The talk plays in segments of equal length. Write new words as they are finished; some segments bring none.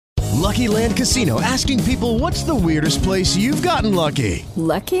Lucky Land Casino, asking people, what's the weirdest place you've gotten lucky?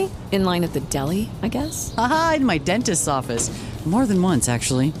 Lucky? In line at the deli, I guess? Aha, in my dentist's office. More than once,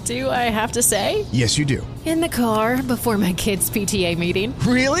 actually. Do I have to say? Yes, you do. In the car before my kids' PTA meeting.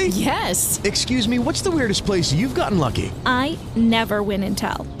 Really? Yes. Excuse me, what's the weirdest place you've gotten lucky? I never win and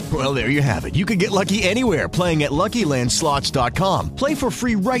tell. Well, there you have it. You can get lucky anywhere, playing at LuckyLandSlots.com. Play for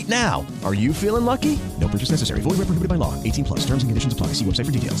free right now. Are you feeling lucky? No purchase necessary. Void where prohibited by law. 18 plus. Terms and conditions apply. See website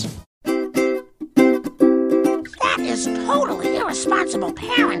for details. That is totally irresponsible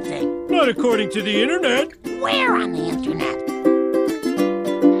parenting. Not according to the internet. Where on the internet?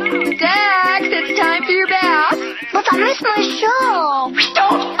 Dax, it's time for your bath. But I missed my show.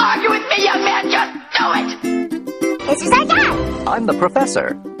 Don't argue with me, young man. Just do it. This is our dad. I'm the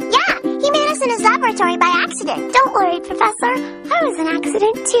professor. Yeah, he made us in his laboratory by accident. Don't worry, Professor. I was an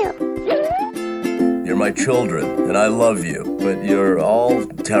accident, too. You're my children, and I love you, but you're all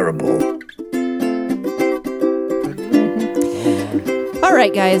terrible. All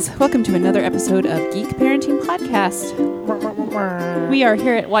right, guys, welcome to another episode of Geek Parenting Podcast. We are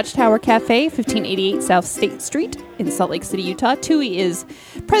here at Watchtower Cafe, 1588 South State Street in Salt Lake City, Utah. Tui is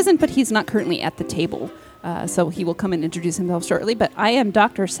present, but he's not currently at the table, so he will come and introduce himself shortly. But I am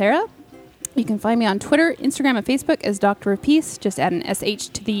Dr. Sarah. You can find me on Twitter, Instagram, and Facebook as Doctor of Peace. Just add an SH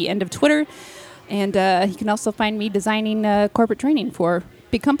to the end of Twitter. And you can also find me designing corporate training for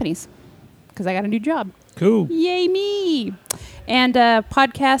big companies because I got a new job. Cool. Yay me. And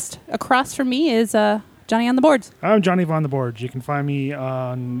podcast across from me is Johnny on the Boards. I'm Johnny on the Boards. You can find me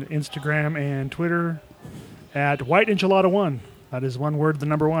on Instagram and Twitter at White Enchilada 1. That is one word, the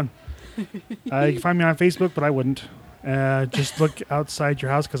number one. You can find me on Facebook, but I wouldn't. Just look outside your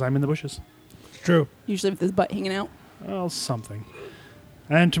house because I'm in the bushes. It's true. Usually with his butt hanging out. Well, something.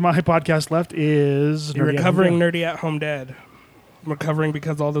 And to my podcast left is... You're recovering Nerdy at Home Dad. I'm recovering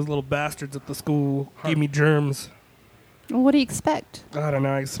because all those little bastards at the school gave me germs. Well, what do you expect? I don't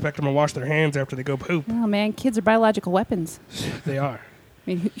know. I expect them to wash their hands after they go poop. Oh, man, kids are biological weapons. They are. I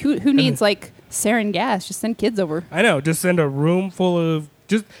mean, who needs, like, sarin gas? Just send kids over. I know. Just send a room full of...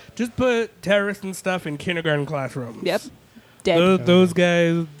 Just put terrorists and stuff in kindergarten classrooms. Yep. Dead. Those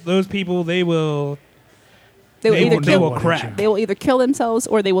guys, those people, they will crack. They will either kill themselves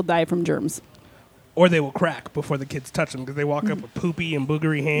or they will die from germs. Or they will crack before the kids touch them because they walk up with poopy and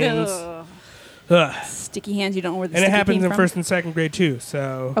boogery hands. Ugh. Sticky hands, you don't know where the and sticky it happens came in from? first and second grade too.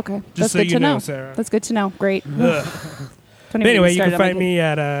 So okay, just that's so good you to know, Sarah. That's good to know. Great. But anyway, you can find me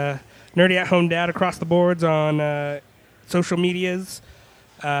at Nerdy at Home Dad across the boards on social medias.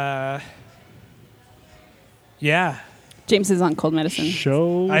 Yeah. James is on cold medicine.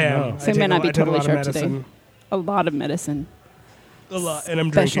 I am. So he may not be totally sharp today. A lot of medicine. A lot, and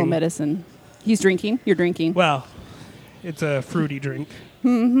I'm Special drinking. medicine. He's drinking. You're drinking. Well, it's a fruity drink.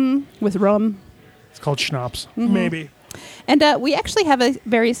 Mm-hmm. With rum. It's called schnapps. Mm-hmm. Maybe. And we actually have a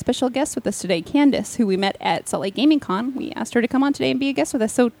very special guest with us today, Candace, who we met at Salt Lake Gaming Con. We asked her to come on today and be a guest with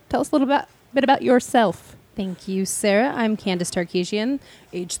us. So tell us a little bit about yourself. Thank you, Sarah. I'm Candace Tarkesian,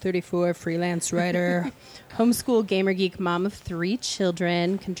 age 34, freelance writer, homeschool gamer geek, mom of 3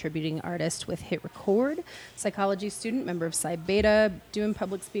 children, contributing artist with Hit Record, psychology student, member of Psi Beta, doing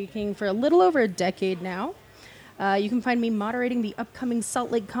public speaking for a little over a decade now. You can find me moderating the upcoming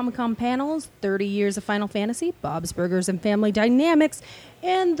Salt Lake Comic-Con panels, 30 Years of Final Fantasy, Bob's Burgers and Family Dynamics,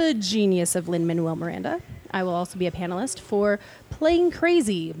 and the genius of Lin-Manuel Miranda. I will also be a panelist for Playing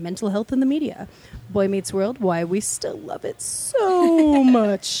Crazy, Mental Health in the Media, Boy Meets World, Why We Still Love It So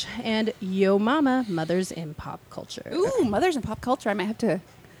Much, and Yo Mama, Mothers in Pop Culture. Ooh, Mothers in Pop Culture. I might have to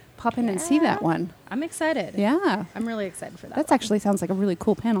pop in and see that one. I'm excited. Yeah. I'm really excited for that. That actually sounds like a really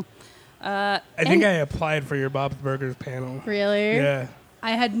cool panel. I think I applied for your Bob's Burgers panel. Really? Yeah.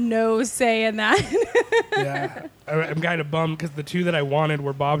 I had no say in that. Yeah. I'm kind of bummed because the 2 that I wanted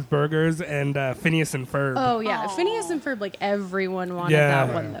were Bob's Burgers and Phineas and Ferb. Oh, yeah. Aww. Phineas and Ferb, like, everyone wanted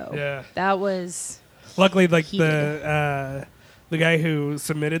that one, though. Yeah. That was... Luckily, like, heated. the guy who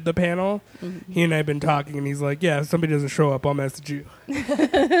submitted the panel, he and I have been talking, and he's like, yeah, if somebody doesn't show up, I'll message you.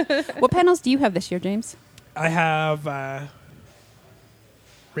 What panels do you have this year, James? I have...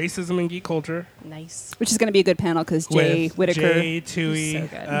 Racism and Geek Culture. Nice. Which is going to be a good panel because Jay Whitaker. Jay, Tui,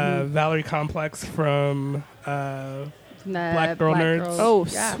 so Valerie Complex from Black Girl Nerds. Oh,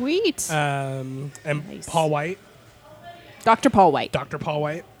 yeah. Sweet. And nice. Paul White. Dr. Paul White. Dr. Paul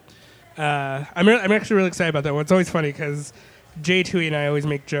White. I'm actually really excited about that one. It's always funny because Jay, Tui, and I always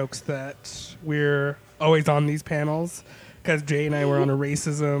make jokes that we're always on these panels because Jay and I were on a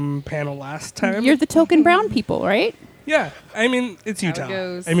racism panel last time. You're the token brown people, right? Yeah, I mean, it's Utah. How it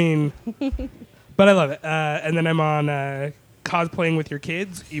goes. I mean, but I love it. And then I'm on cosplaying with your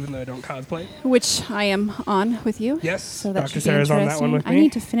kids, even though I don't cosplay. Which I am on with you. Yes, so that Dr. should Sarah's be on that one with I me.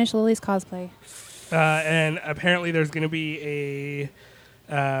 need to finish Lily's cosplay. And apparently there's going to be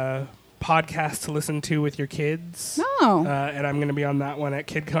a podcast to listen to with your kids. Oh. And I'm going to be on that one at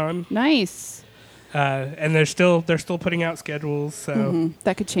KidCon. Nice. And they're still putting out schedules, so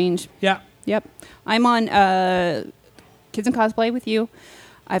that could change. Yeah. Yep. I'm on Kids in Cosplay with you.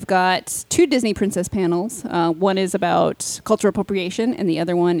 I've got 2 Disney princess panels. One is about cultural appropriation, and the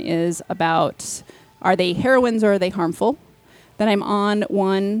other one is about are they heroines or are they harmful? Then I'm on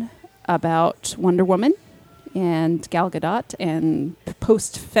one about Wonder Woman and Gal Gadot and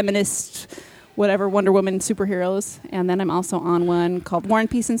post-feminist whatever Wonder Woman superheroes. And then I'm also on one called War and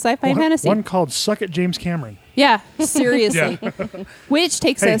Peace and Sci-Fi Fantasy. One called Suck It, James Cameron. Yeah, seriously. Yeah. Which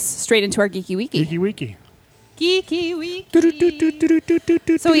takes us straight into our Geeky Wiki. Geeky Wiki. Geeky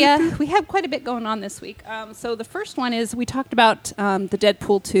Wiki. So yeah, we have quite a bit going on this week. So the first one is we talked about the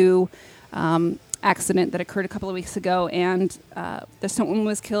Deadpool 2 accident that occurred a couple of weeks ago, and the stuntwoman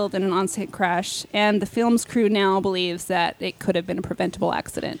was killed in an on-set crash, and the film's crew now believes that it could have been a preventable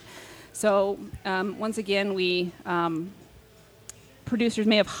accident. So once again, we producers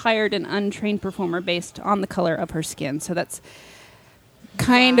may have hired an untrained performer based on the color of her skin. So that's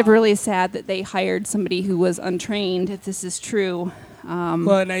kind of really sad that they hired somebody who was untrained, if this is true.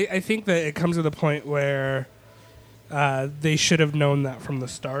 Well, and I think that it comes to the point where they should have known that from the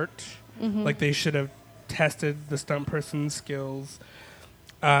start. Like, they should have tested the stunt person's skills.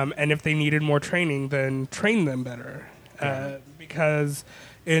 And if they needed more training, then train them better. Because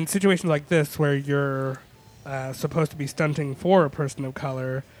in situations like this, where you're supposed to be stunting for a person of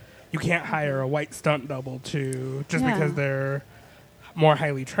color, you can't hire a white stunt double because they're more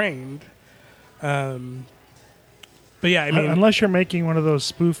highly trained. But yeah, I mean, unless you're making one of those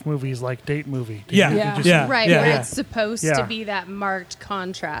spoof movies like Date Movie. Where it's supposed to be that marked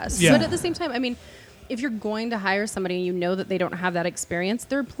contrast. Yeah. But at the same time, I mean, if you're going to hire somebody and you know that they don't have that experience,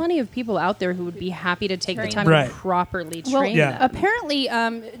 there are plenty of people out there who would be happy to take the time to properly train them. Apparently,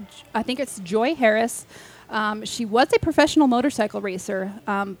 I think it's Joy Harris. She was a professional motorcycle racer,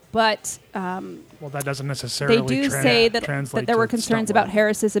 but well, that doesn't necessarily they do say that there were concerns about work.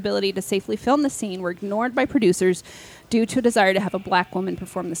 Harris's ability to safely film the scene were ignored by producers due to a desire to have a black woman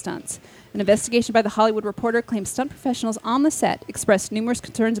perform the stunts. An investigation by The Hollywood Reporter claims stunt professionals on the set expressed numerous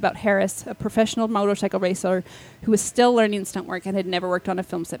concerns about Harris, a professional motorcycle racer who was still learning stunt work and had never worked on a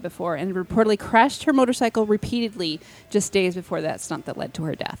film set before, and reportedly crashed her motorcycle repeatedly just days before that stunt that led to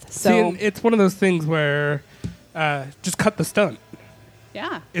her death. So it's one of those things where just cut the stunt.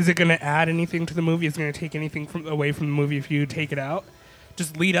 Yeah. Is it going to add anything to the movie? Is it going to take anything away from the movie if you take it out?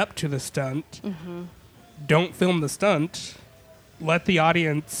 Just lead up to the stunt. Don't film the stunt. Let the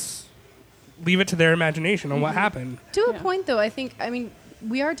audience leave it to their imagination on what happened. To a point, though, I mean,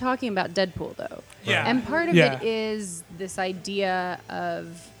 we are talking about Deadpool, though. Yeah. And part of it is this idea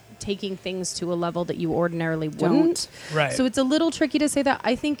of taking things to a level that you ordinarily wouldn't. Right. So it's a little tricky to say that.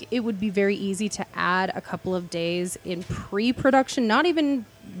 I think it would be very easy to add a couple of days in pre-production, not even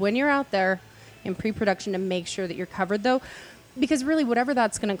when you're out there, in pre-production to make sure that you're covered, though. Because really, whatever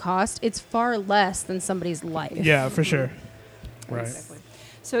that's going to cost, it's far less than somebody's life. Yeah, for sure. Right. Exactly.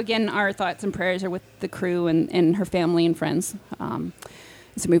 So again, our thoughts and prayers are with the crew and her family and friends.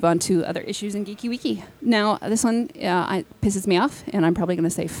 So move on to other issues in Geeky Wiki. Now, this one pisses me off, and I'm probably going to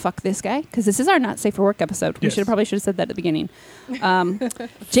say fuck this guy, because this is our Not Safe for Work episode. We probably should have said that at the beginning.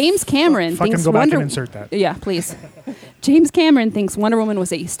 James Cameron thinks go back and insert that. Yeah, please. James Cameron thinks Wonder Woman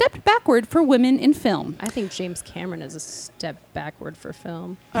was a step backward for women in film. I think James Cameron is a step backward for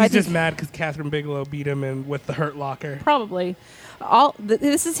film. He's just mad because Catherine Bigelow beat him with the Hurt Locker. Probably.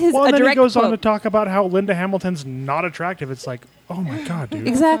 This is his Well, and then he goes quote. on to talk about how Linda Hamilton's not attractive. It's like, oh my God, dude.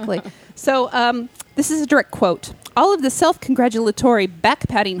 Exactly. So this is a direct quote. All of the self-congratulatory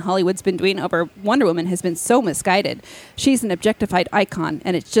back-patting Hollywood's been doing over Wonder Woman has been so misguided. She's an objectified icon,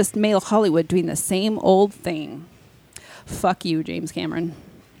 and it's just male Hollywood doing the same old thing. Fuck you, James Cameron.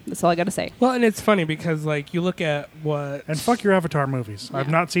 That's all I got to say. Well, and it's funny because, like, you look at what... And fuck your Avatar movies. Yeah. I've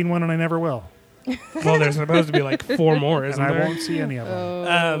not seen one, and I never will. Well, there's supposed to be, like, 4 more, isn't there? And I won't see any of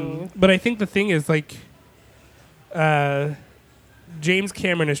them. But I think the thing is, like... James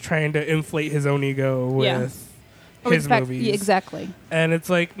Cameron is trying to inflate his own ego with his movies. Yeah, exactly. And it's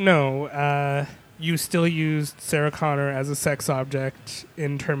like, no, you still used Sarah Connor as a sex object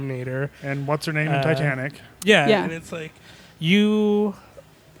in Terminator. And what's her name in Titanic. Yeah, and it's like, you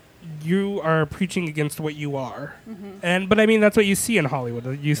are preaching against what you are. But I mean, that's what you see in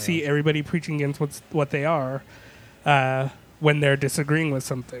Hollywood. You see everybody preaching against what they are. when they're disagreeing with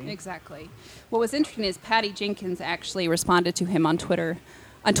something. Exactly. What was interesting is Patty Jenkins actually responded to him on Twitter.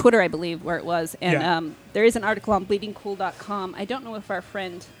 On Twitter, I believe, where it was. And there is an article on bleedingcool.com. I don't know if our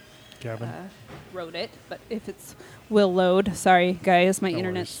friend Gavin wrote it, but if it's will load. Sorry, guys. My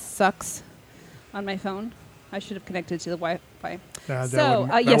internet sucks on my phone. I should have connected to the Wi-Fi. That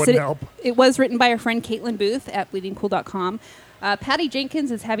yes, wouldn't help. It was written by our friend Caitlin Booth at bleedingcool.com. Patty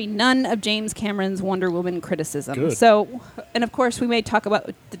Jenkins is having none of James Cameron's Wonder Woman criticism. Good. So, and of course, we may talk about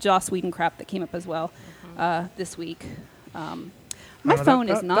the Joss Whedon crap that came up as well this week. My phone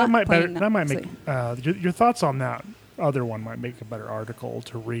is not playing. That might make your thoughts on that other one might make a better article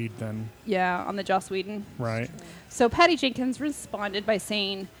to read than on the Joss Whedon. Right. So Patty Jenkins responded by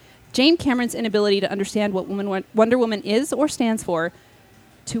saying, James Cameron's inability to understand what Wonder Woman is or stands for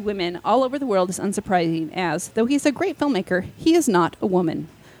to women all over the world is unsurprising, as, though he's a great filmmaker, he is not a woman.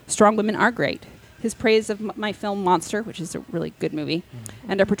 Strong women are great. His praise of my film Monster, which is a really good movie,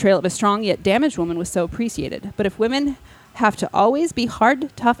 and our portrayal of a strong yet damaged woman was so appreciated. But if women have to always be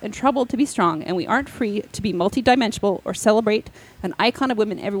hard, tough, and troubled to be strong, and we aren't free to be multidimensional or celebrate an icon of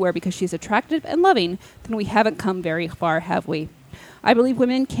women everywhere because she's attractive and loving, then we haven't come very far, have we? I believe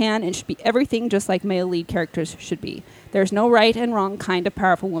women can and should be everything just like male lead characters should be. There's no right and wrong kind of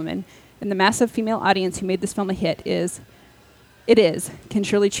powerful woman, and the massive female audience who made this film a hit can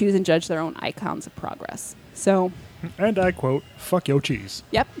surely choose and judge their own icons of progress. So, and I quote, "Fuck yo cheese."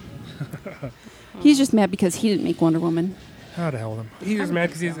 Yep. He's just mad because he didn't make Wonder Woman. How to hell with him? He's just mad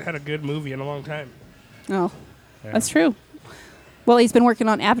because he hasn't had a good movie in a long time. Oh, that's true. Well, he's been working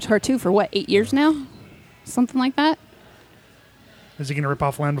on Avatar 2 for, 8 years now? Something like that? Is he going to rip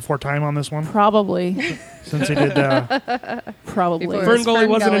off Land Before Time on this one? Probably. Since he did... Probably. Ferngully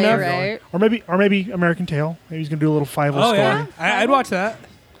wasn't enough. Right? Or maybe American Tail. Maybe he's going to do a little 5-0 story. Yeah? I'd watch that.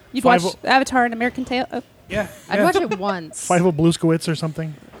 You'd watch Avatar and American Tail? Oh. Yeah. I'd watch it once. 5-0 Blueskowitz or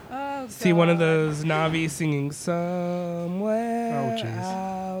something. See one of those Na'vi singing somewhere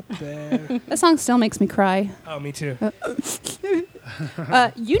out there. That song still makes me cry. Oh, me too.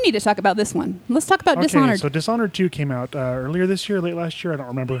 You need to talk about this one. Let's talk about Dishonored. So Dishonored 2 came out earlier this year, late last year. I don't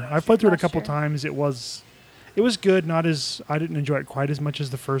remember. I've played through it a couple times. It was good. I didn't enjoy it quite as much as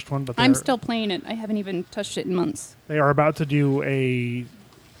the first one. But I'm still playing it. I haven't even touched it in months. They are about to do a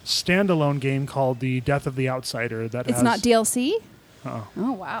standalone game called The Death of the Outsider. It's not DLC? Uh-oh.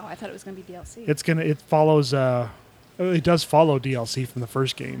 Oh wow! I thought it was going to be DLC. It follows. It does follow DLC from the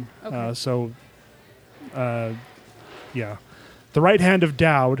first game. Okay. Yeah, The Right Hand of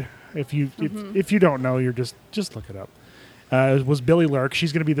Dowd. If you don't know, you're just look it up. It was Billy Lurk.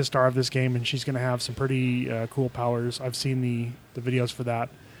 She's going to be the star of this game, and she's going to have some pretty cool powers. I've seen the videos for that.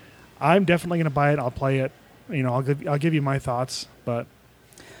 I'm definitely going to buy it. I'll play it. I'll give you my thoughts, but.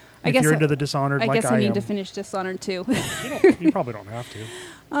 If you're into the Dishonored, I guess I need to finish Dishonored too. You probably don't have to.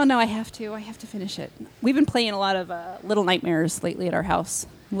 Oh no, I have to. I have to finish it. We've been playing a lot of Little Nightmares lately at our house.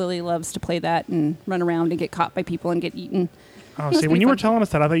 Lily loves to play that and run around and get caught by people and get eaten. Oh, see, when you were telling us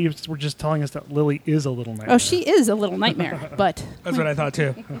that, I thought you were just telling us that Lily is a little nightmare. Oh, she is a little nightmare, but that's what I thought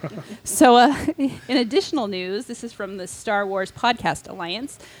too. So, in additional news, this is from the Star Wars Podcast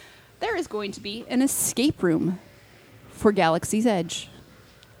Alliance. There is going to be an escape room for Galaxy's Edge.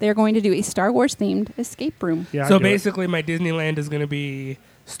 They're going to do a Star Wars themed escape room. Yeah, so basically, my Disneyland is going to be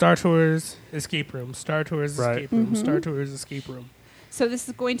Star Tours escape room, Star Tours escape room, Star Tours escape room. So this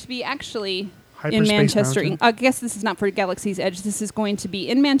is going to be actually Hyperspace in Manchester. Mountain. I guess this is not for Galaxy's Edge. This is going to be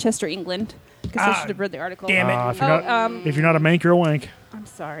in Manchester, England. I guess I should have read the article. Damn it! If you're not a mank, you're a wank. I'm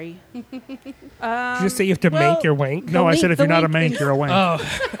sorry. Did you just say you have to make your wank? No, I said if you're not a mank, you're a wank. Oh.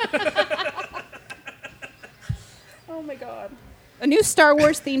 Oh my God. A new Star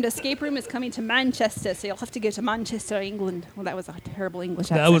Wars themed escape room is coming to Manchester, so you'll have to go to Manchester, England. Well, that was a terrible English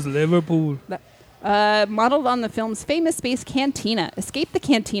accent. That was Liverpool. Modeled on the film's famous space cantina. Escape the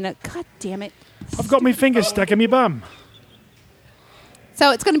cantina. God damn it. I've got my fingers stuck in my bum. So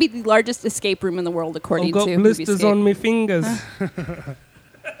it's going to be the largest escape room in the world, according to I've got blisters on my fingers.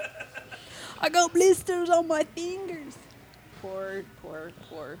 I got blisters on my fingers. Poor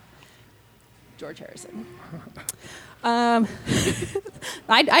George Harrison. I'd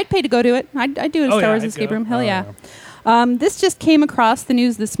pay to go to it. I'd do a Star Wars escape room. Hell yeah. This just came across the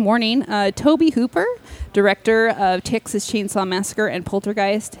news this morning. Toby Hooper, director of Texas Chainsaw Massacre and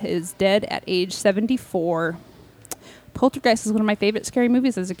Poltergeist, is dead at age 74. Poltergeist is one of my favorite scary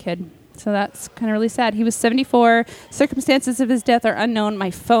movies as a kid. So that's kind of really sad. He was 74. Circumstances of his death are unknown.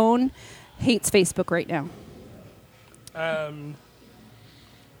 My phone hates Facebook right now.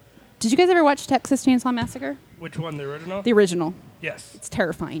 Did you guys ever watch Texas Chainsaw Massacre? Which one, the original? The original. Yes. It's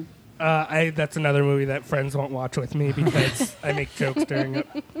terrifying. That's another movie that friends won't watch with me because I make jokes during it.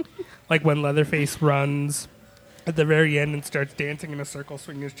 Like when Leatherface runs at the very end and starts dancing in a circle,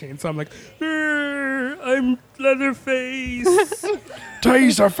 swinging his chainsaw. I'm like, I'm Leatherface.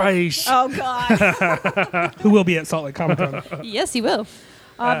 Taserface. Oh, God. Who will be at Salt Lake Comic Con. Yes, he will.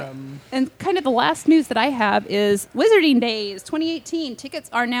 And kind of the last news that I have is Wizarding Days 2018. Tickets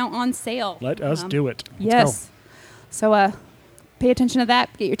are now on sale. Let us do it. Yes. So pay attention to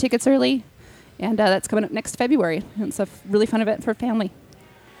that. Get your tickets early. And that's coming up next February. And it's a really fun event for family.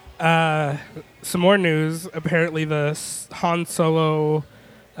 Some more news. Apparently the Han Solo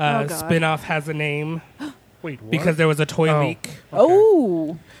spin-off has a name. Wait, what? Because there was a toy leak. Okay.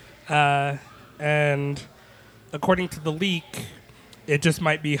 Oh. And according to the leak, it just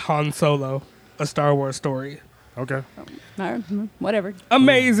might be Han Solo, a Star Wars story. Okay. Whatever.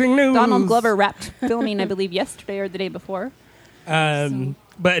 Amazing news. Donald Glover wrapped filming, I believe, yesterday or the day before.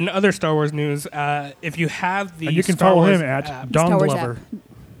 But in other Star Wars news, if you have the and you can Star follow Wars him at app, Don Star Wars Glover.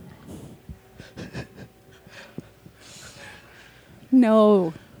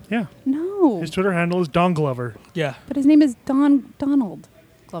 No. Yeah. No. His Twitter handle is Don Glover. Yeah. But his name is Donald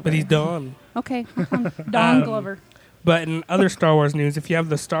Glover. But he's Don. Okay. Don Glover. But in other Star Wars news, if you have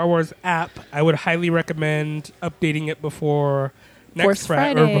the Star Wars app, I would highly recommend updating it before next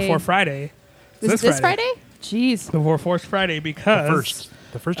Friday. Or before Friday. This Friday? Jeez. Before Force Friday, because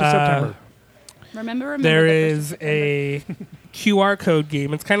the first of September. Remember there is a QR code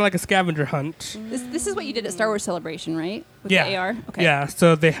game. It's kind of like a scavenger hunt. This is what you did at Star Wars Celebration, right? With Yeah. the AR? Okay. Yeah,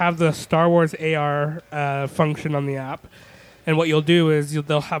 so they have the Star Wars AR function on the app. And what you'll do is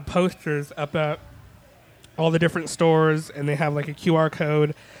they'll have posters up at all the different stores, and they have like a QR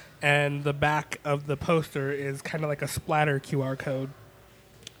code, and the back of the poster is kind of like a splatter QR code.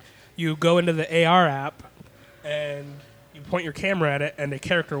 You go into the AR app, and you point your camera at it, and a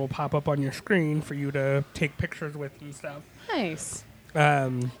character will pop up on your screen for you to take pictures with and stuff. Nice.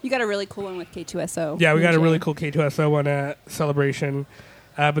 You got a really cool one with K2SO. Yeah, we got a really cool K2SO one at Celebration.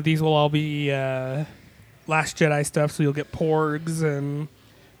 But these will all be Last Jedi stuff, so you'll get Porgs and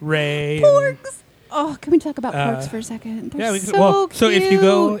Rey. Porgs! Oh, can we talk about Porgs for a second? They're we can. So cute.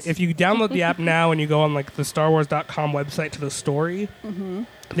 if you download the app now and you go on like the StarWars.com website to the story,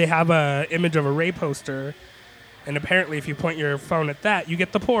 they have a image of a Rey poster, and apparently if you point your phone at that, you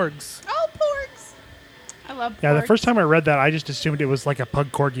get the Porgs. Oh, Porgs! I love Porgs. Yeah, the first time I read that, I just assumed it was like a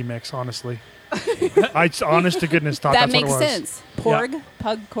pug corgi mix. Honestly, I honest to goodness thought that that's what it was. makes sense. Porg,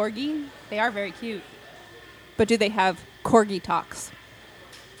 pug, corgi, they are very cute. But do they have corgi talks?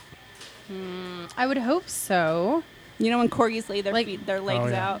 I would hope so. You know when corgis lay their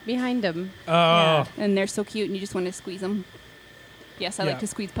legs out behind them. Oh. Yeah, and they're so cute, and you just want to squeeze them. Yes, I like to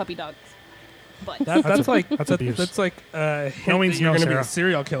squeeze puppy dogs. But that's like abuse. That's like hint No means that you're no, going to be Sarah. a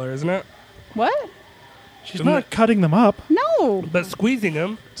serial killer, isn't it? What? She's not cutting them up. No. But squeezing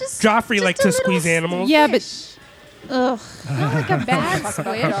them. Just Joffrey likes to squeeze animals. Yeah, but ugh. Not like a bad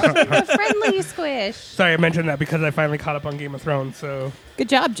squish, a friendly squish. Sorry, I mentioned that because I finally caught up on Game of Thrones, so Good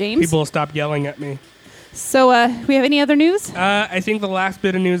job, James. people will stop yelling at me. So, we have any other news? I think the last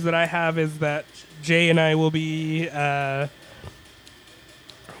bit of news that I have is that Jay and I will be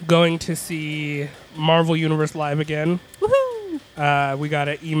going to see Marvel Universe live again. Woohoo! We got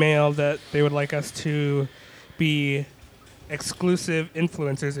an email that they would like us to be exclusive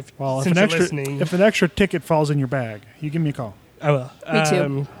influencers since you're listening. If an extra ticket falls in your bag, you give me a call. I will. Me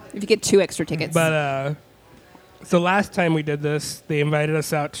too. If you get 2 extra tickets. But so last time we did this, they invited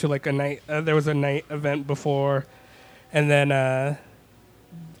us out to like a night. There was a night event before, and then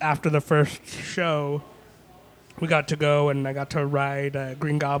after the first show, we got to go and I got to ride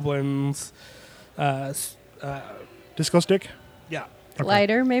Green Goblin's Disco stick? Yeah.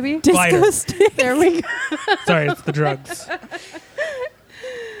 Glider, maybe? Glider. stick. There we go. Sorry, it's the drugs.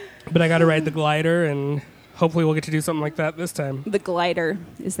 But I got to ride the glider, and hopefully we'll get to do something like that this time. The glider.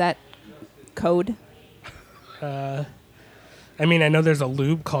 Is that code? I mean, I know there's a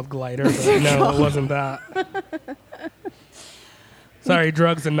lube called glider, but no, it wasn't that. Sorry,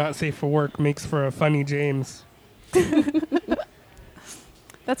 drugs and not safe for work makes for a funny James.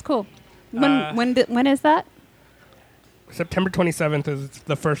 That's cool. When is that? September 27th is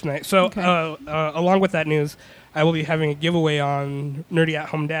the first night. So along with that news, I will be having a giveaway on Nerdy at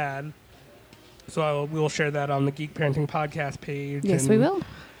Home Dad. So we will share that on the Geek Parenting Podcast page. Yes, we will.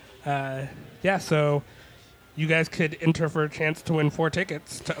 So you guys could enter for a chance to win 4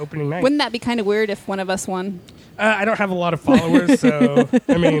 tickets to opening night. Wouldn't that be kind of weird if one of us won? I don't have a lot of followers, so,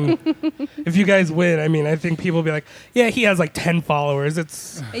 I mean, if you guys win, I mean, I think people will be like, yeah, he has like 10 followers.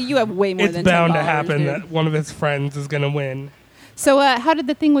 You have way more than 10 It's bound to followers, happen dude. that one of his friends is going to win. So how did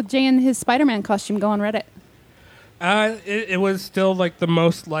the thing with Jay and his Spider-Man costume go on Reddit? It was still like the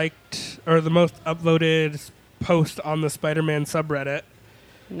most liked or the most upvoted post on the Spider-Man subreddit.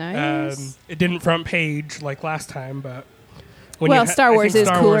 Nice. It didn't front page like last time, but Star Wars is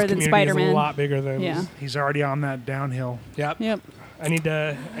cooler than Spider-Man. Is a lot bigger than. Yeah. He's already on that downhill. Yep. I need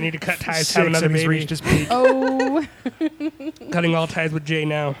to cut ties to have another and he's baby. reached his peak. Oh. Cutting all ties with Jay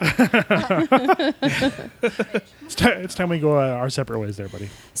now. It's time we go our separate ways there, buddy.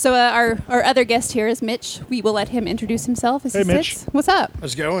 So our other guest here is Mitch. We will let him introduce himself as he Mitch. sits. What's up?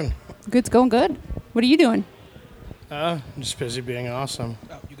 How's it going? Good's going good. What are you doing? I'm just busy being awesome.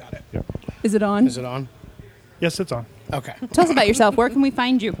 Oh, you got it. Yep. Is it on? Is it on? Yes, it's on. Okay. Tell us about yourself. Where can we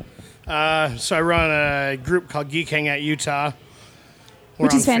find you? So I run a group called Geek Hangout Utah. We're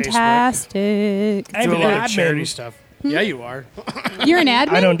Which is on Facebook. fantastic. I'm Doing an a lot of admin. charity stuff. Yeah, you are. You're an admin?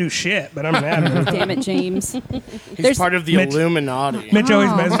 I don't do shit, but I'm an admin. Damn it, James. He's part of the Illuminati. Mitch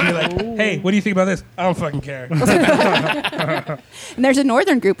always messages me like, "Hey, what do you think about this?" I don't fucking care. And there's a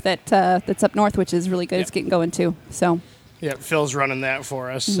northern group that's up north, which is really good. It's getting going too. So. Yeah, Phil's running that for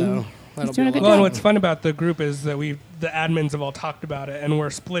us, so that'll doing be a good Well, and job. what's fun about the group is that the admins have all talked about it, and we're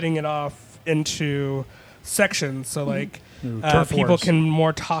splitting it off into sections. So like, people wars.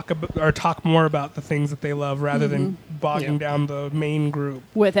 can talk more about the things that they love rather than bogging down the main group.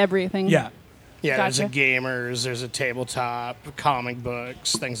 With everything. Yeah. Yeah, there's a Gotcha. gamers, there's a tabletop, comic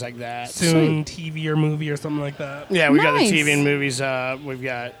books, things like that. Soon TV or movie or something like that. Yeah, we got the Nice. TV and movies up. We've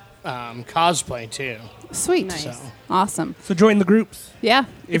got cosplay too. Sweet. Nice. So. Awesome. So join the groups. Yeah.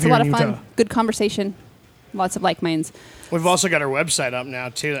 If It's a you're lot of in fun. Utah. Good conversation. Lots of like minds. We've also got our website up now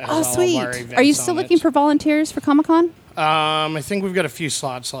too. That Oh, has all sweet. of our events Are you still on looking it. for volunteers for Comic-Con? I think we've got a few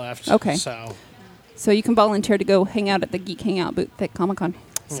slots left. Okay. So So you can volunteer to go hang out at the Geek Hangout booth at Comic-Con.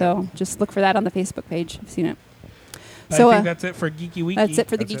 So just look for that on the Facebook page. I've seen it. So I think that's it for Geeky Weeky. that's it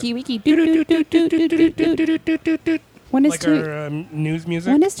for the That's Geeky Weeky. When is Like Tui our news music.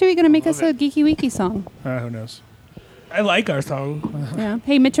 going to make us a Geeky Weeky song? Who knows? I like our song. Yeah.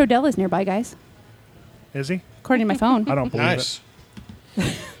 Hey, Mitch Odell is nearby, guys. Is he? According to my phone. I don't believe nice.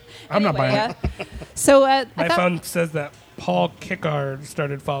 it. I'm not buying it. So My phone says that Paul Kickard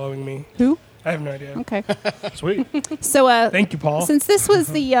started following me. Who? I have no idea. Okay. Sweet. So Thank you, Paul. since this was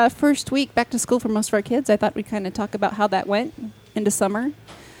the first week back to school for most of our kids, I thought we'd kind of talk about how that went into summer.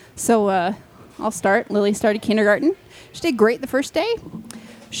 So I'll start. Lily started kindergarten. She did great the first day.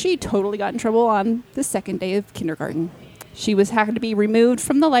 She totally got in trouble on the second day of kindergarten. She had to be removed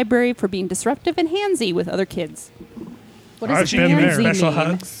from the library for being disruptive and handsy with other kids. What I've does been there. handsy Special mean?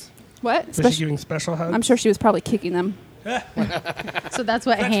 hugs. What? Was she giving special hugs? I'm sure she was probably kicking them. So that's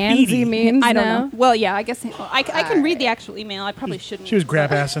what That's handsy feedy. means I don't now? know. Well, yeah, I guess I can read the actual email. I probably shouldn't. She was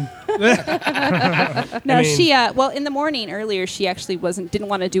grab-assing. No, I mean- she well in the morning earlier she actually didn't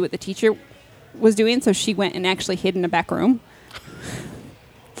want to do what the teacher was doing, so she went and actually hid in a back room.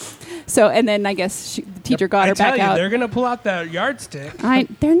 So and then I guess the teacher got I her tell back you, out. they're gonna pull out that yardstick.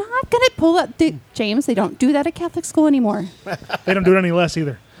 They're not gonna pull up James. They don't do that at Catholic school anymore. They don't do it any less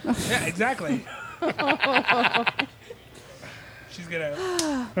either. Yeah, exactly. She's gonna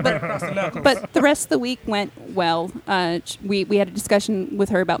cross the knuckles. But the rest of the week went well. We had a discussion with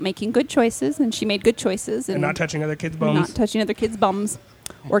her about making good choices, and she made good choices and not touching other kids' bums. not touching other kids' bums,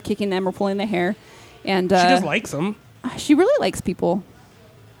 or kicking them or pulling their hair. And She just likes them. she really likes people.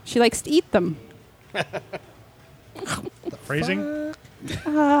 She likes to eat them. The phrasing?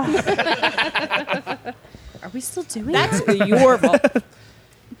 Are we still doing That's that? your fault.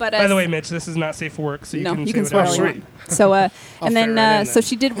 But By the way, Mitch, this is not safe for work, so you no, can you say can swear all whatever. you want. So, and then, fit right in so then.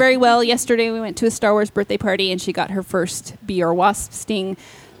 she did very well yesterday. We went to a Star Wars birthday party, and she got her first bee or wasp sting.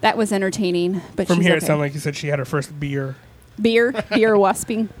 That was entertaining. But From she's here, okay. it sounded like you said she had her first beer. Bee or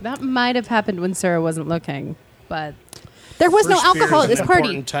wasping. That might have happened when Sarah wasn't looking, but There was no First beer alcohol is at this an party.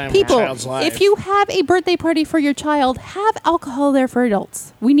 important time in a People, child's life. if you have a birthday party for your child, have alcohol there for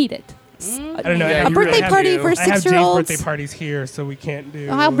adults. We need it. I don't know. Yeah, A you birthday really party do. for I have Jane's 6-year-olds. birthday parties here, so we can't do.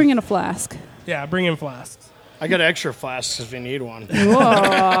 I'll bring in a flask. Yeah, bring in flasks. I got extra flasks if you need one.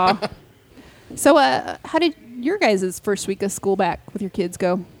 Whoa. So, how did your guys' first week of school back with your kids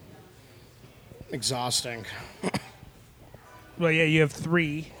go? Exhausting. Well, yeah, you have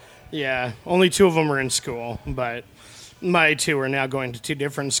 3. Yeah, only 2 of them are in school, but my 2 are now going to 2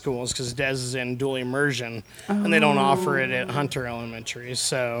 different schools because Des is in dual immersion, and they don't offer it at Hunter Elementary.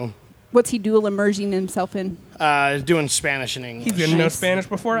 So, What's he dual immersing himself in? doing Spanish and English. He's gonna know Nice. Spanish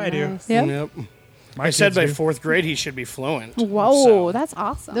before I do. Yeah. Yep. I said by 4th grade he should be fluent. Whoa, so. that's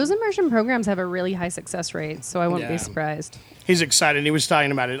awesome. Those immersion programs have a really high success rate, so I wouldn't be surprised. He's excited. He was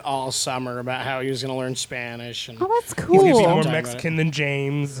talking about it all summer about how he was going to learn Spanish. And that's He's cool. going to be more Mexican than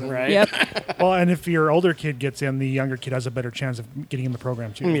James. Right. Yep. Well, and if your older kid gets in, the younger kid has a better chance of getting in the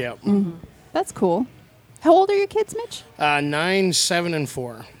program too. Yep. Mm-hmm. That's cool. How old are your kids, Mitch? 9, 7, and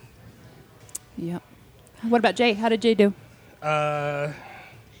 4. Yep. What about Jay? How did Jay do?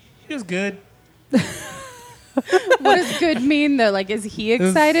 He was good. What does good mean, though? Like, is he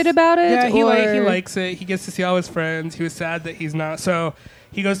excited about it? Yeah, he likes it. He gets to see all his friends. He was sad that he's not. So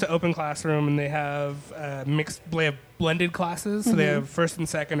he goes to open classroom, and they have blended classes. So they have 1st and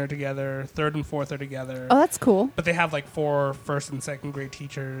 2nd are together, 3rd and 4th are together. Oh, that's cool. But they have like 4 1st and 2nd grade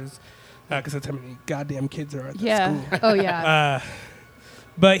teachers because that's how many goddamn kids are at that Yeah. school. Oh, yeah.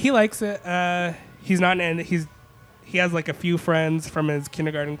 But he likes it. He's not in. He has like a few friends from his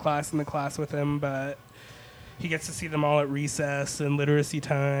kindergarten class in the class with him, but he gets to see them all at recess and literacy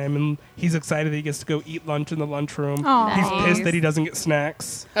time, and he's excited that he gets to go eat lunch in the lunchroom. Aw. He's Nice. pissed that he doesn't get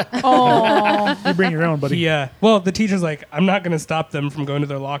snacks. Oh. You bring your own, buddy. Yeah. Well, the teacher's like, I'm not going to stop them from going to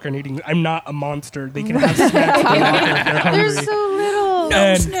their locker and eating. I'm not a monster. They can have snacks in their locker if they're hungry. They're so little.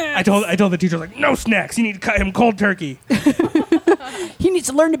 And I told the teacher, like, no snacks. You need to cut him cold turkey. He needs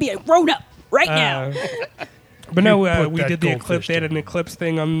to learn to be a grown-up right now. But no, put we that did the goldfish eclipse. They had down. an eclipse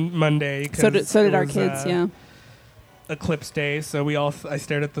thing on Monday. So did it our was, kids, yeah. Eclipse day, so I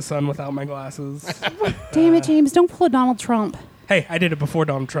stared at the sun without my glasses. Damn it, James! Don't pull a Donald Trump. Hey, I did it before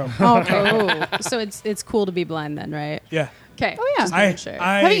Donald Trump. Oh, so it's cool to be blind then, right? Yeah. Okay. Oh yeah. Just making sure.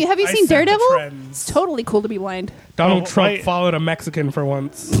 Have you I seen set the Daredevil? trends. It's totally cool to be blind. Donald Oh, Trump my- followed a Mexican for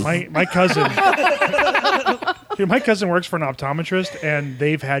once. My cousin. Dude, my cousin works for an optometrist, and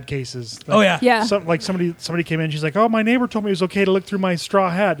they've had cases. Like, Oh, yeah. Yeah. Somebody came in. She's like, "Oh, my neighbor told me it was okay to look through my straw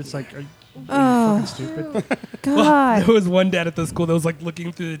hat." It's like, are you fucking stupid? God. There was one dad at the school that was like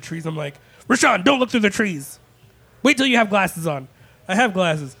looking through the trees. I'm like, Rashawn, don't look through the trees. Wait till you have glasses on. I have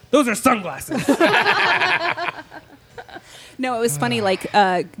glasses. Those are sunglasses. No, it was funny. Like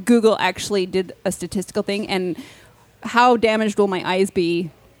Google actually did a statistical thing, and how damaged will my eyes be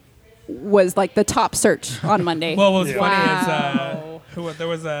was like the top search on Monday. Well, what was funny Wow. is there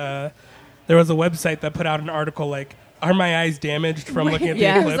was a website that put out an article like, "Are my eyes damaged from looking at the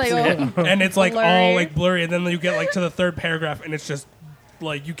Yeah. eclipse?" It's like, And it's like blurry. all like blurry, and then you get like to the 3rd paragraph, and it's just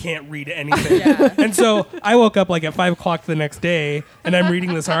like you can't read anything. And so I woke up like at 5 o'clock the next day, and I'm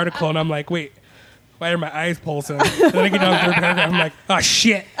reading this article, and I'm like, wait. Why are my eyes pulsing? And then I get down to the 3rd paragraph. I'm like, oh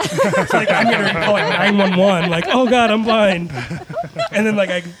shit! It's like I'm gonna call like 911. Like, oh god, I'm blind. And then like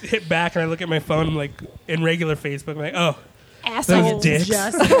I hit back and I look at my phone. I'm like in regular Facebook. I'm like, oh, Assholes. those dicks.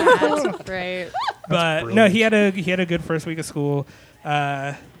 Just that. Right. But no, he had a good first week of school.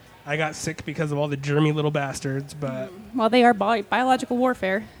 I got sick because of all the germy little bastards. But Well, they are biological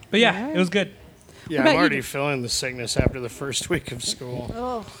warfare. yeah, it was good. Yeah, about I'm you? already feeling the sickness after the first week of school.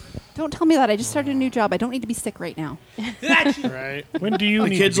 Oh, don't tell me that. I just started a new job. I don't need to be sick right now. Right? When do you? The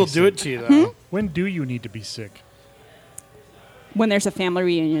need kids to be will do sick? it to you, though. When do you need to be sick? When there's a family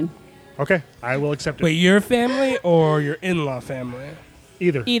reunion. Okay, I will accept it. Wait, your family or your in-law family?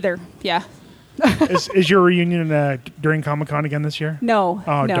 Either. Either. Yeah. Is your reunion during Comic-Con again this year? No.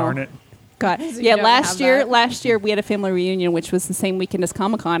 Oh, no. darn it. God. you Yeah, don't last have that. year we had a family reunion, which was the same weekend as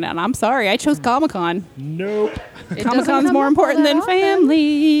Comic-Con, and I'm sorry, I chose Comic-Con. Nope. Comic-Con's more important than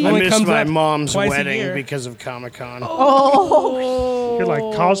family. I Only missed comes my up mom's twice a wedding year. because of Comic-Con. Oh. You're like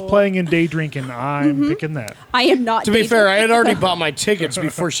cosplaying and day drinking. I'm picking that. I am not. To be dating- fair, I had already bought my tickets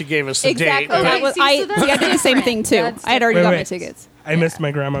before she gave us the Exactly. date. That was, see, I, so that's I did the same different. thing too. That's I had already Wait, got my wait. tickets. I missed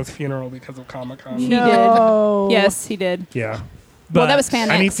my grandma's funeral because of Comic-Con. He did. Yes, he did. Yeah. Well, that was fan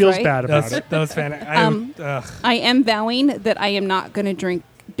And he X, feels right? bad about it. That was fan. I am vowing that I am not going to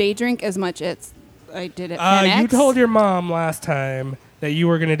day drink as much as I did at Fan X. You told your mom last time that you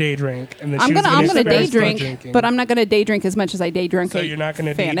were going to day drink, and that I'm she was gonna going to day drink, but I'm not gonna day drink as much as I day drink. So you're not going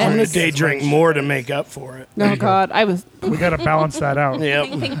to day Fan drink. I'm going X. to day drink more to make up for it. Oh God, I was. We got to balance that out.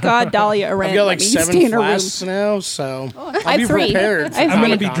 Yep. Thank God, Dahlia I've Arendt got let like me 7 stay in her room. flasks now, so I I'll have be 3. prepared. I have I'm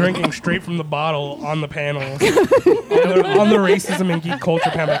going to be Comic-Con. drinking straight from the bottle on the panel. on the racism and geek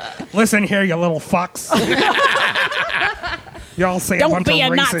culture panel. Listen here, you little fucks. Y'all say Don't a bunch be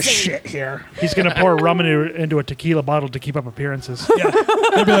of a racist Nazi. shit here. He's going to pour rum into a tequila bottle to keep up appearances. Yeah.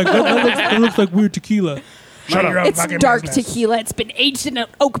 They'll be like, that looks like weird tequila. Shut up. It's dark tequila. It's been aged in an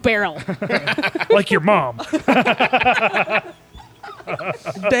oak barrel. Like your mom.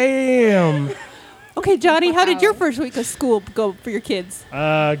 Damn. Okay, Johnny, how did your first week of school go for your kids?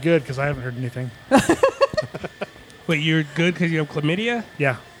 Good, because I haven't heard anything. Wait, you're good because you have chlamydia?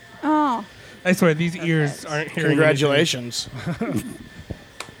 Yeah. Oh, I swear, these ears aren't hearing Congratulations.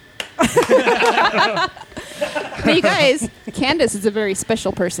 But you guys, Candace is a very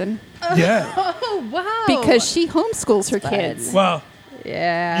special person. Yeah. Oh, wow. Because she homeschools her kids. Well,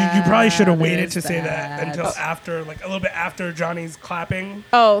 yeah. you probably should have waited to there's say that until after, like a little bit after Johnny's clapping.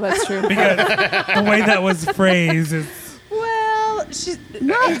 Oh, that's true. Because the way that was phrased is. Well,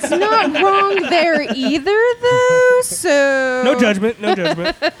 it's not wrong there either, though. So No judgment. No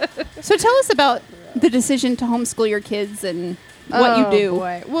judgment. So tell us about the decision to homeschool your kids and what you do.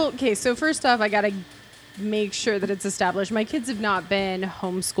 Boy. Well, okay, so first off, I got to make sure that it's established. My kids have not been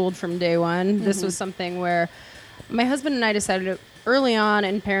homeschooled from day one. Mm-hmm. This was something where my husband and I decided early on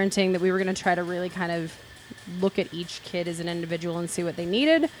in parenting that we were going to try to really kind of look at each kid as an individual and see what they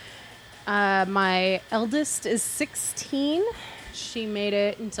needed. My eldest is 16. She made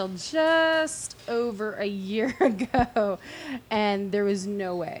it until just over a year ago, and there was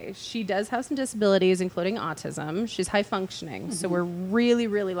no way. She does have some disabilities, including autism. She's high functioning, so we're really,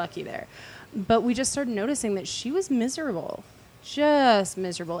 really lucky there. But we just started noticing that she was miserable, just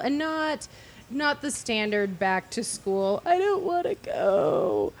miserable, and not the standard back to school, I don't want to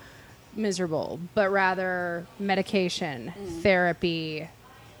go, miserable, but rather medication, therapy,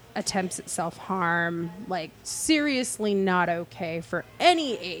 attempts at self-harm, like seriously not okay for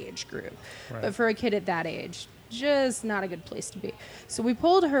any age group. Right. But for a kid at that age, just not a good place to be. So we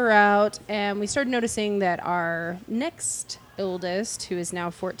pulled her out, and we started noticing that our next oldest, who is now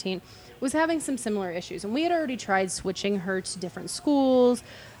 14, was having some similar issues. And we had already tried switching her to different schools,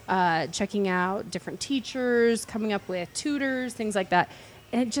 checking out different teachers, coming up with tutors, things like that.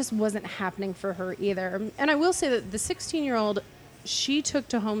 And it just wasn't happening for her either. And I will say that the 16-year-old, she took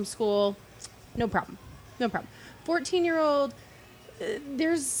to homeschool, no problem. 14-year-old,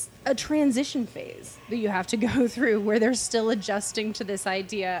 there's a transition phase that you have to go through where they're still adjusting to this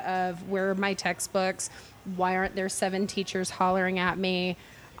idea of where are my textbooks? Why aren't there 7 teachers hollering at me?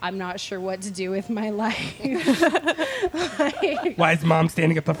 I'm not sure what to do with my life. Why is mom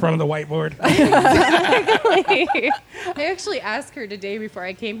standing at the front of the whiteboard? Exactly. I actually asked her today before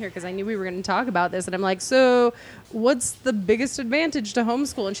I came here because I knew we were going to talk about this. And I'm like, so what's the biggest advantage to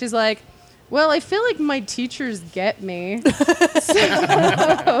homeschool? And she's like, well, I feel like my teachers get me.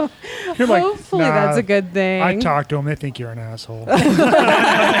 So hopefully that's a good thing. I talk to them. They think you're an asshole.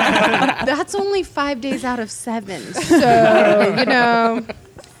 That's only 5 days out of 7. So,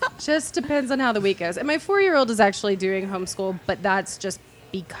 just depends on how the week goes. And my 4-year-old is actually doing homeschool, but that's just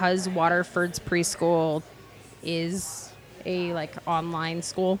because Waterford's preschool is a online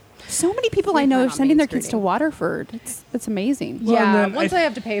school. So many people I know are sending their kids to Waterford. It's amazing. Yeah, once I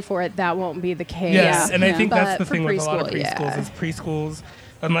have to pay for it, that won't be the case. Yes, and I think that's the thing with a lot of preschools is preschools,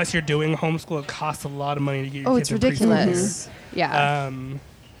 unless you're doing homeschool, it costs a lot of money to get your kids it's ridiculous. Yeah.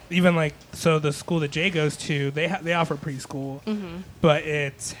 Even the school that Jay goes to, they offer preschool, but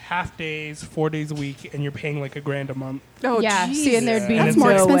it's half days, 4 days a week, and you're paying like $1,000 a month. Oh, yeah. See, and there'd be that's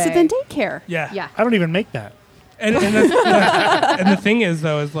more expensive than daycare. Yeah. I don't even make that. And the thing is,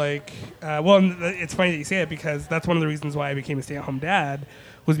 though, is it's funny that you say it because that's one of the reasons why I became a stay-at-home dad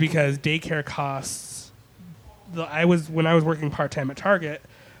was because daycare costs. When I was working part-time at Target,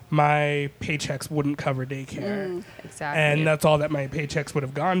 my paychecks wouldn't cover daycare. Exactly. And that's all that my paychecks would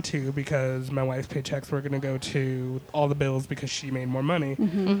have gone to because my wife's paychecks were going to go to all the bills because she made more money.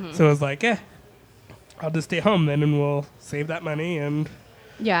 So it was like, I'll just stay home then and we'll save that money and...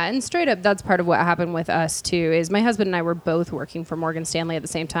 Yeah, and straight up, that's part of what happened with us, too, is my husband and I were both working for Morgan Stanley at the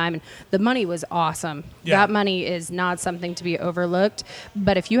same time, and the money was awesome. Yeah. That money is not something to be overlooked,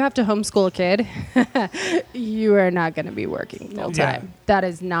 but if you have to homeschool a kid, you are not going to be working full-time. Yeah. That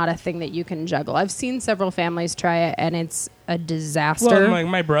is not a thing that you can juggle. I've seen several families try it, and it's a disaster. Well,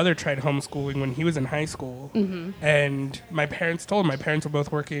 my brother tried homeschooling when he was in high school, and my parents told him, my parents were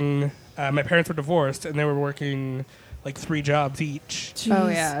both working, my parents were divorced, and they were working... 3 jobs each. Jeez. Oh,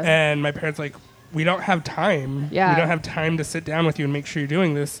 yeah. And my parents we don't have time. Yeah. We don't have time to sit down with you and make sure you're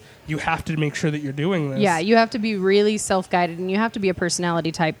doing this. You have to make sure that you're doing this. Yeah, you have to be really self-guided, and you have to be a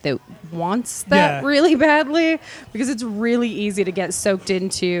personality type that wants that really badly because it's really easy to get soaked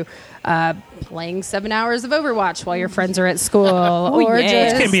into playing 7 hours of Overwatch while your friends are at school.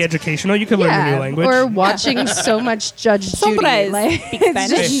 It can be educational. You can learn a new language. Or watching so much Judge Judy. It's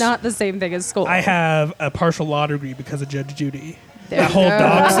just not the same thing as school. I have a partial law degree because of Judge Judy. That whole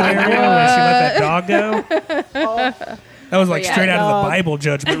dog scenario where she let that dog go. That was straight out of the Bible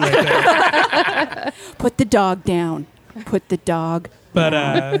judgment right there. Put the dog down. Put the dog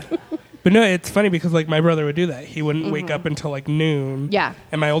down. But no, it's funny because my brother would do that. He wouldn't wake up until noon. Yeah.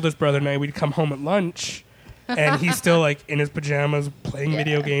 And my oldest brother and I, we'd come home at lunch and he's still like in his pajamas playing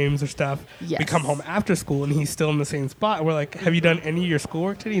video games or stuff. Yes. We come home after school and he's still in the same spot. And we're like, have you done any of your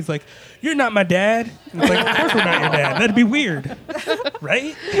schoolwork today? He's like, you're not my dad. And it's like, of course we're not your dad. That'd be weird,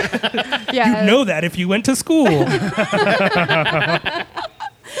 right? Yeah. You'd know that if you went to school.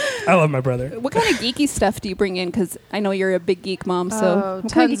 I love my brother. What kind of geeky stuff do you bring in? Because I know you're a big geek mom, so what kind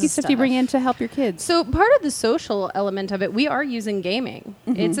of tons geeky of stuff do you bring in to help your kids? So part of the social element of it, we are using gaming.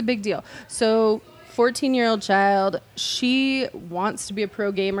 It's a big deal. So 14-year-old child, she wants to be a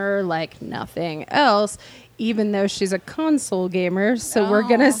pro gamer like nothing else, even though she's a console gamer. So we're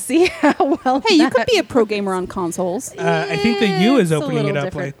going to see how well Hey, you could be a pro gamer on consoles. I think the U is It's a opening it little up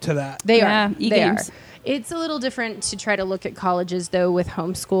different. like, to that. They Yeah, are. e-games. They are. It's a little different to try to look at colleges, though, with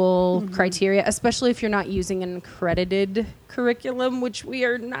homeschool criteria, especially if you're not using an accredited curriculum, which we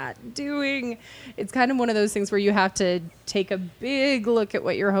are not doing. It's kind of one of those things where you have to take a big look at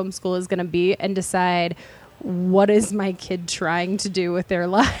what your homeschool is going to be and decide, what is my kid trying to do with their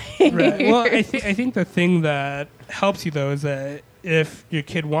life? Right. Well, I think the thing that helps you, though, is that if your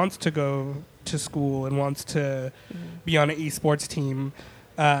kid wants to go to school and wants to be on an esports team,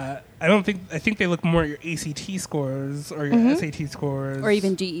 I think they look more at your ACT scores or your SAT scores. Or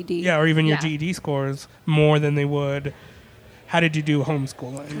even GED. Yeah, or even your GED scores more than they would, how did you do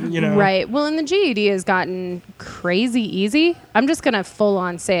homeschooling, you know? Right. Well, and the GED has gotten crazy easy. I'm just going to full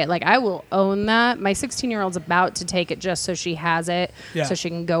on say it. Like, I will own that. My 16-year-old's about to take it just so she has it, so she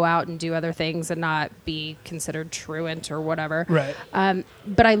can go out and do other things and not be considered truant or whatever. Right.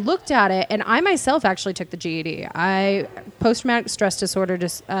 But I looked at it, and I myself actually took the GED. I post-traumatic stress disorder,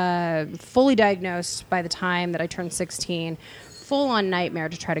 just fully diagnosed by the time that I turned 16. Full-on nightmare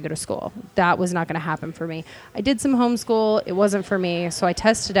to try to go to school. That was not going to happen for me. I did some homeschool. It wasn't for me, so I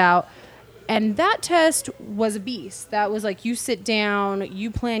tested out. And that test was a beast. That was like, you sit down,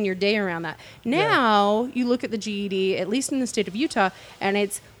 you plan your day around that. Now, you look at the GED, at least in the state of Utah, and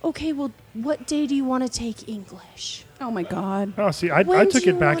it's, okay, well, what day do you want to take English? Oh, my God. Oh, see, I took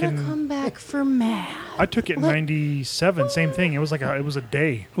it back in... come back for math? I took it in 97, same thing. It was like it was a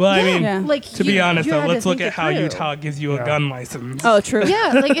day. Well, I mean, Like, to be honest, you though, had to let's look think at it how through. Utah gives you a gun license. Oh, true.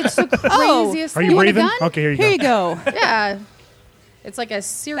 Yeah, like, it's the craziest Are thing. you want a breathing? gun? Okay, here you Here you go. Yeah. It's like a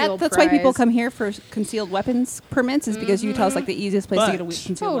serial That's why people prize. come here for concealed weapons permits, is because Utah's like the easiest place to get a But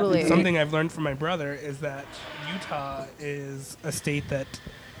concealed Totally. weapons. Something I've learned from my brother is that Utah is a state that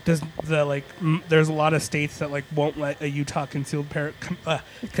does there's a lot of states that won't let a Utah concealed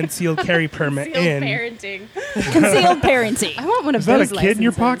carry permit in. Parenting. Concealed parenting. I want one of Is that a those kid in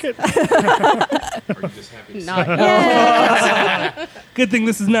your licenses. pocket? Not yet. Good thing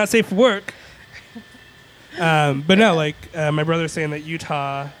this is not safe for work. But no, my brother's saying that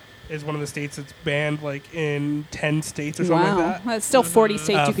Utah is one of the states that's banned in 10 states or something Wow. like that. That's still 40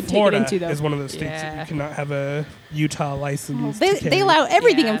 states you can Florida take it into, though. is one of those states that you cannot have a Utah license. They to carry. allow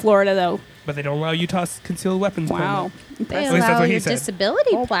everything in Florida, though. But they don't allow Utah's concealed weapons Wow. permit. They At least that's allow what he your said.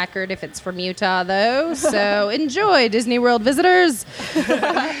 disability placard if it's from Utah, though. So enjoy, Disney World visitors.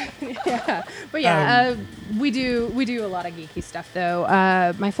 But we do a lot of geeky stuff, though.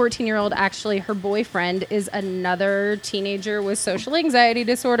 My 14-year-old, actually, her boyfriend is another teenager with social anxiety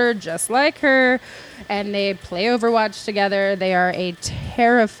disorder, just like her, and they play Overwatch together. They are a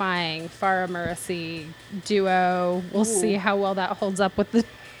terrifying Farah Mercy duo. We'll see how well that holds up with the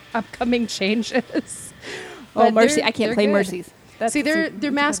upcoming changes. Oh, But Mercy. they're- I can't they're play good. Mercies. See,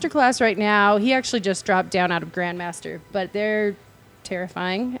 they're master class right now. He actually just dropped down out of Grandmaster, but they're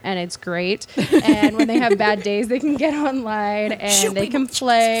terrifying, and it's great. And when they have bad days, they can get online and they can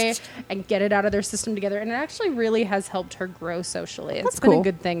play and get it out of their system together. And it actually really has helped her grow socially. It's been cool. a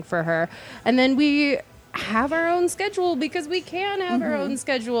good thing for her. And then we have our own schedule because we can have our own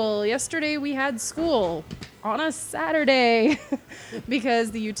schedule. Yesterday we had school on a Saturday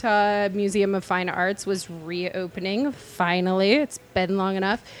because the Utah Museum of Fine Arts was reopening. Finally, it's been long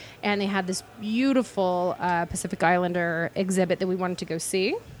enough. And they had this beautiful Pacific Islander exhibit that we wanted to go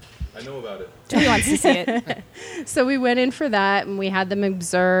see. I know about it. He wants to see it. So we went in for that and we had them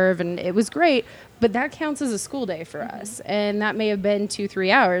observe, and it was great. But that counts as a school day for us. And that may have been 2-3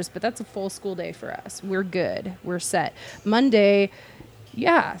 hours, but that's a full school day for us. We're good. We're set. Monday,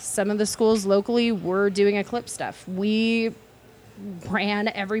 some of the schools locally were doing eclipse stuff. We ran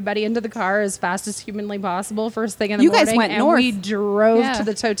everybody into the car as fast as humanly possible first thing in the You morning. guys went and north. we drove Yeah. to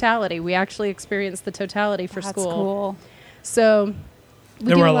the totality. We actually experienced the totality for That's school. cool. So we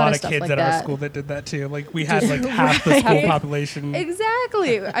There do were a lot lot of of stuff kids like at our that. school that did that too. We had half the school population.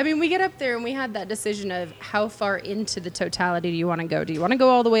 Exactly. I mean, we get up there and we had that decision of how far into the totality do you want to go? Do you want to go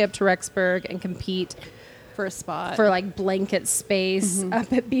all the way up to Rexburg and compete for a spot for blanket space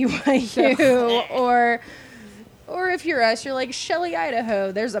up at BYU, or Or if you're us, you're like, Shelley,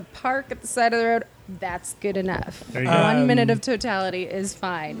 Idaho. There's a park at the side of the road. That's good enough. 1 minute of totality is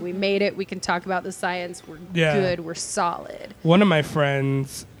fine. We made it. We can talk about the science. We're good. We're solid. One of my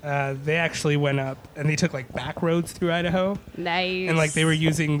friends, they actually went up and they took like back roads through Idaho. Nice. And like they were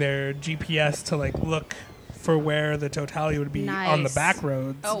using their GPS to like look for where the totality would be on the back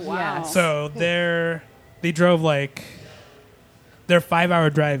roads. Oh, wow. Yes. So they drove like their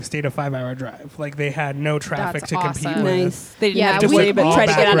 5-hour drive stayed a 5-hour drive. Like they had no traffic to compete with. Nice. They didn't have to Just, worry like, about all trying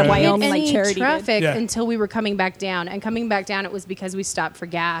to get back out of roads. Wyoming like any Charity traffic did. until we were coming back down. And coming back down, it was because we stopped for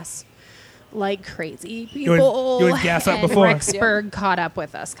gas. Like crazy people. You always gas up and before. Rexburg caught up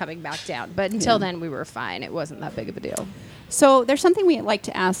with us coming back down. But until then, we were fine. It wasn't that big of a deal. So there's something we like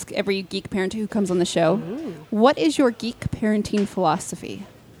to ask every geek parent who comes on the show. Ooh. What is your geek parenting philosophy?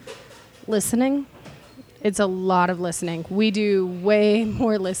 Listening. It's a lot of listening. We do way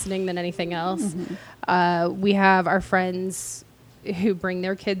more listening than anything else. Mm-hmm. We have our friends who bring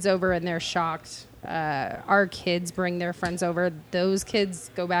their kids over and they're shocked. Our kids bring their friends over. Those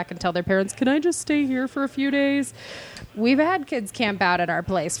kids go back and tell their parents, can I just stay here for a few days? We've had kids camp out at our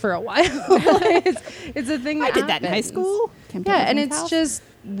place for a while. it's a thing that I did that in high happens. school. Camped Yeah, at my and friend's it's house. just,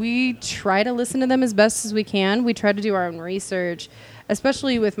 we try to listen to them as best as we can. We try to do our own research,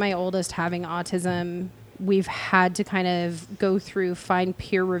 especially with my oldest having autism. We've had to kind of go through, find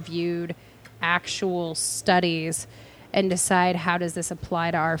peer-reviewed actual studies and decide how does this apply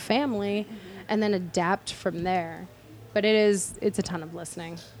to our family and then adapt from there. But it's a ton of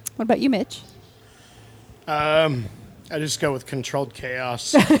listening. What about you, Mitch? I just go with controlled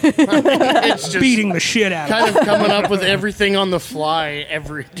chaos. It's just Beating the shit out of kind of coming up with everything on the fly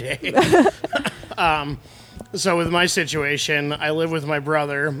every day. So with my situation, I live with my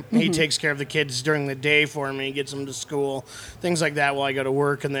brother. He takes care of the kids during the day for me, gets them to school, things like that while I go to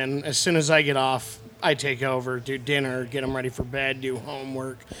work. And then as soon as I get off, I take over, do dinner, get them ready for bed, do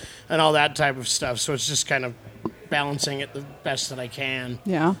homework, and all that type of stuff. So it's just kind of balancing it the best that I can.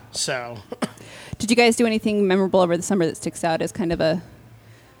 Yeah. So Did you guys do anything memorable over the summer that sticks out as kind of a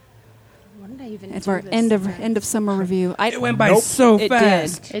What did I even as do our this end summer? of summer review? It went by so It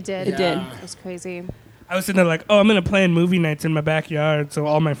fast. It did. It did. It was crazy. I was sitting there like, I'm going to plan movie nights in my backyard so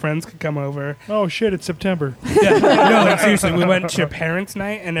all my friends could come over. Oh, shit, it's September. Yeah, no, like seriously, we went to parents'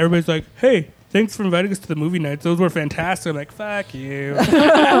 night and everybody's like, hey, thanks for inviting us to the movie nights. Those were fantastic. I'm like, fuck you.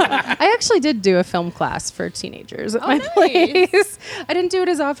 I actually did do a film class for teenagers at my place. I didn't do it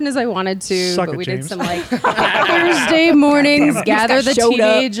as often as I wanted to, Suck but it, we James. did some like Thursday mornings, gather the showed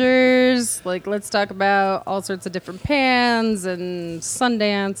up. teenagers. Like, let's talk about all sorts of different pans and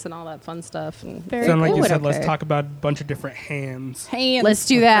Sundance and all that fun stuff. And Very Sound like cool. you said, Okay. let's talk about a bunch of different hams. Hands. Let's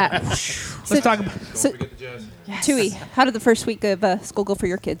do that. Let's talk about... So, Tui, how did the first week of school go for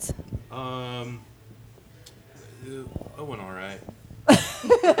your kids? It went all right.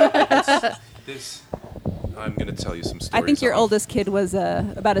 I'm going to tell you some stories. I think your off. oldest kid was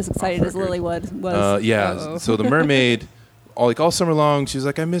about as excited as Lily was. Yeah. Uh-oh. So the mermaid, all summer long, she was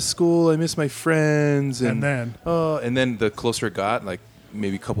like, I miss school, I miss my friends, and then the closer it got, like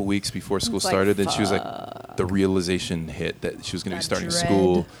maybe a couple weeks before school It's like, started, then she was like, the realization hit that she was going to be starting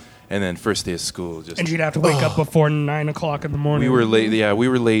school, and then first day of school, just And she'd have to wake up before 9 o'clock in the morning. we were late. Yeah, we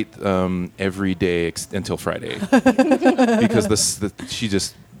were late every day until Friday because she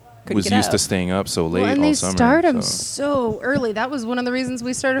just Couldn't was get used up. to staying up so late Well, and all they summer. start them so. so early. That was one of the reasons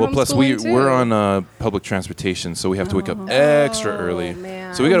we started Well, plus homeschooling too. we're on public transportation, so we have to wake up extra early.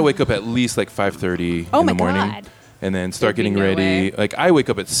 man. So we got to wake up at least like 5:30 Oh in my the morning, God. and then start There'd be getting no ready. way. Like I wake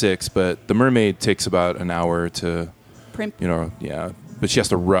up at 6, but the mermaid takes about an hour to, Primp. yeah. But she has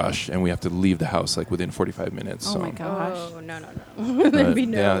to rush, and we have to leave the house like within 45 minutes. Oh so. my gosh. Oh, no. There'd be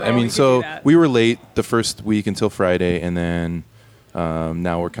no Yeah, way I we mean, could so do that. we were late the first week until Friday, and then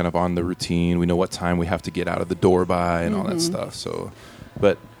now we're kind of on the routine. We know what time we have to get out of the door by and all that stuff. So,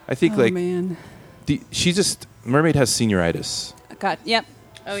 but I think man. Mermaid has senioritis. God, yep.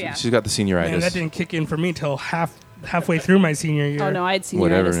 Oh, yeah. She's got the senioritis. Man, that didn't kick in for me till halfway through my senior year. Oh no, I had senioritis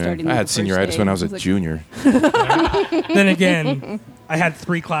Whatever, starting. man. I had the first senioritis day. when I was a like, junior. Then again, I had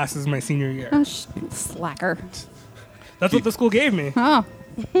 3 classes my senior year. Oh, slacker. That's what the school gave me. Oh.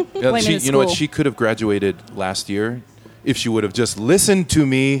 Yeah, Blame it at you know what? school. She could have graduated last year if she would have just listened to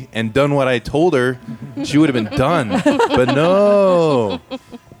me and done what I told her. She would have been done. But no.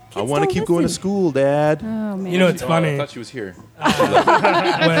 I want to keep going to school, Dad. Oh man. You know, it's funny. I thought she was here.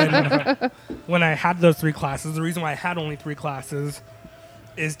 When I had those 3 classes, the reason why I had only 3 classes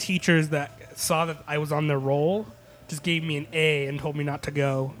is teachers that saw that I was on their roll just gave me an A and told me not to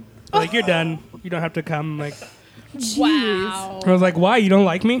go. Like, you're done. You don't have to come. Like, Wow. I was like, why? You don't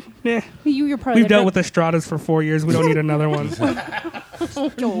like me? Yeah. You're probably We've dealt with Estradas for 4 years. We don't need another one.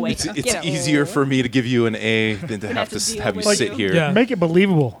 Go away. It's easier for me to give you an A than to have to have you sit here. Yeah. Make it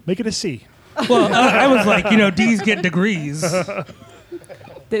believable. Make it a C. Well, I was like, D's get degrees.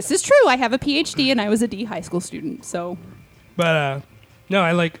 This is true. I have a PhD and I was a D high school student. So, But no,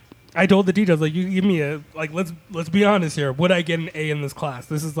 I told the teachers, like, you give me let's be honest here. Would I get an A in this class?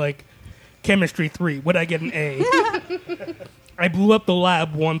 This is like chemistry 3. Would I get an A? I blew up the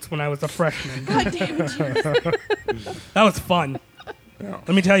lab once when I was a freshman. God damn it. That was fun. Let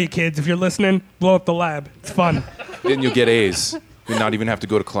me tell you, kids, if you're listening, blow up the lab. It's fun. Then you'll get A's. You'll not even have to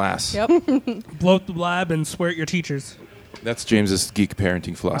go to class. Yep. Blow up the lab and swear at your teachers. That's James's geek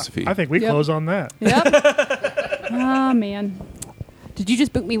parenting philosophy. I think we close on that. Yep. Oh, man. Did you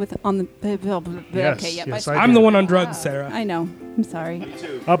just book me on the... Yes, okay, yep. yes, I'm the one on drugs, Sarah. I know. I'm sorry.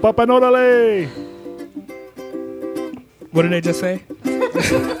 Up, and orale. What did I just say?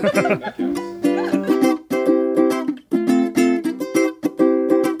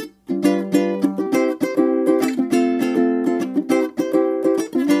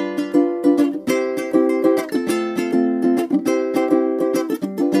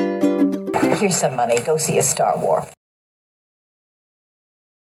 Here's some money. Go see a Star Wars.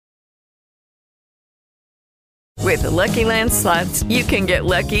 With the Lucky Land Slots, you can get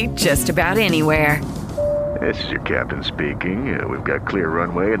lucky just about anywhere. This is your captain speaking. We've got clear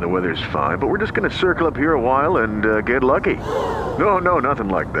runway and the weather's fine, but we're just going to circle up here a while and get lucky. No, nothing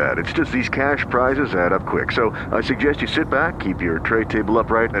like that. It's just these cash prizes add up quick. So I suggest you sit back, keep your tray table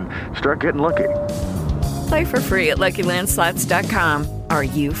upright, and start getting lucky. Play for free at LuckyLandSlots.com. Are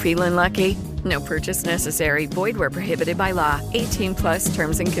you feeling lucky? No purchase necessary. Void where prohibited by law. 18+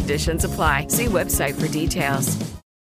 terms and conditions apply. See website for details.